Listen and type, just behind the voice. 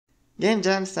Game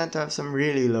jams tend to have some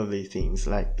really lovely themes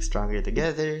like Stronger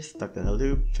Together, Stuck in a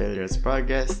Loop, Failure's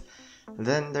Progress.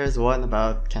 Then there's one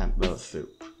about Campbell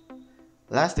soup.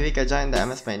 Last week I joined the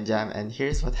MS Paint Jam and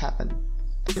here's what happened.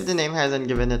 If the name hasn't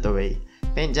given it away,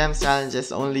 Paint Jam's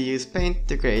challenges only use Paint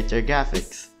to create your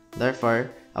graphics.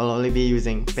 Therefore, I'll only be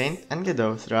using Paint and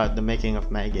Godot throughout the making of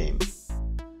my game.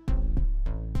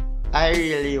 I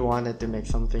really wanted to make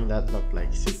something that looked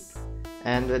like soup.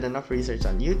 And with enough research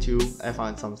on YouTube, I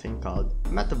found something called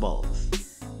Metaballs.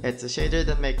 It's a shader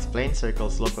that makes plain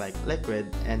circles look like liquid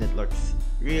and it looks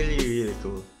really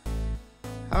cool.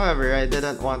 However, I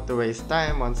didn't want to waste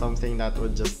time on something that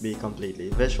would just be completely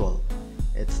visual.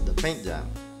 It's the Paint Jam.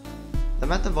 The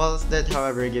Metaballs did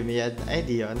however give me an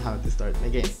idea on how to start my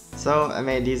game. So I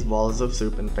made these balls of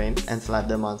soup and paint and slapped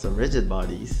them on some rigid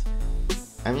bodies.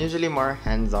 I'm usually more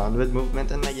hands-on with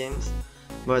movement in my games,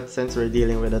 but since we're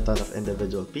dealing with a ton of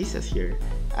individual pieces here,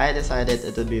 I decided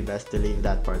it would be best to leave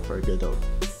that part for Godot.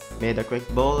 Made a quick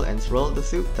bowl and swirled the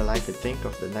soup till I could think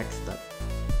of the next step.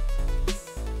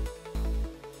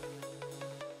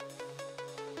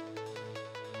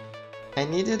 I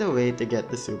needed a way to get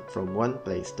the soup from one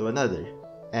place to another,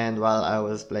 and while I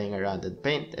was playing around in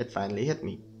Paint, it finally hit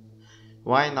me.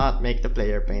 Why not make the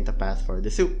player paint a path for the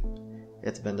soup?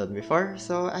 It's been done before,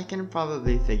 so I can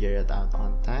probably figure it out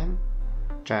on time.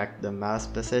 Track the mouse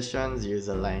positions, use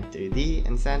Align 2D,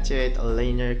 instantiate a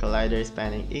linear collider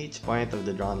spanning each point of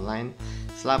the drawn line,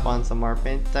 slap on some more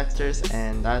paint textures,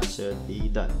 and that should be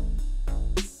done.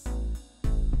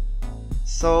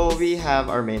 So we have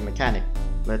our main mechanic,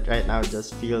 but right now it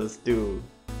just feels too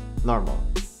normal.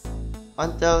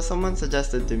 Until someone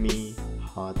suggested to me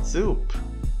hot soup.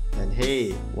 And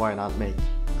hey, why not make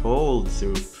cold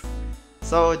soup?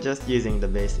 So just using the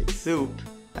basic soup,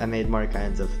 I made more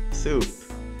kinds of soup.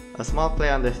 A small play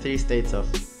on the 3 states of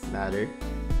matter,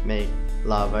 make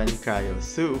lava and cryo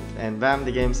soup, and bam,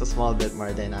 the game's a small bit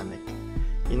more dynamic.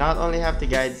 You not only have to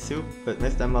guide soup, but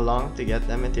mix them along to get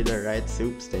them into the right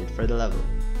soup state for the level.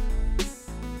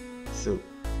 Soup.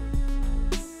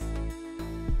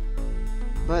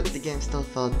 But the game still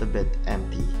felt a bit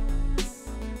empty.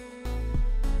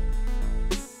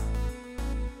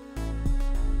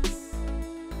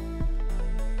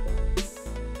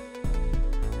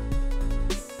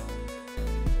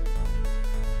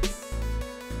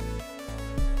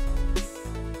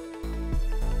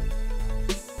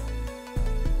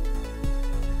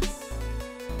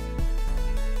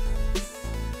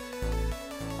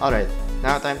 Alright,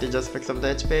 now time to just fix up the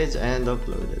edge page and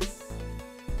upload it.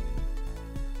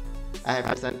 I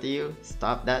have sent to you,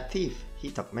 stop that thief, he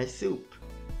took my soup.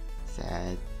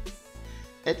 Sad.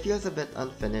 It feels a bit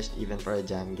unfinished even for a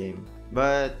jam game,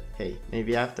 but hey,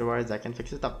 maybe afterwards I can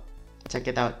fix it up. Check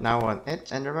it out now on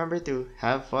itch and remember to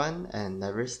have fun and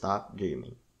never stop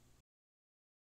dreaming.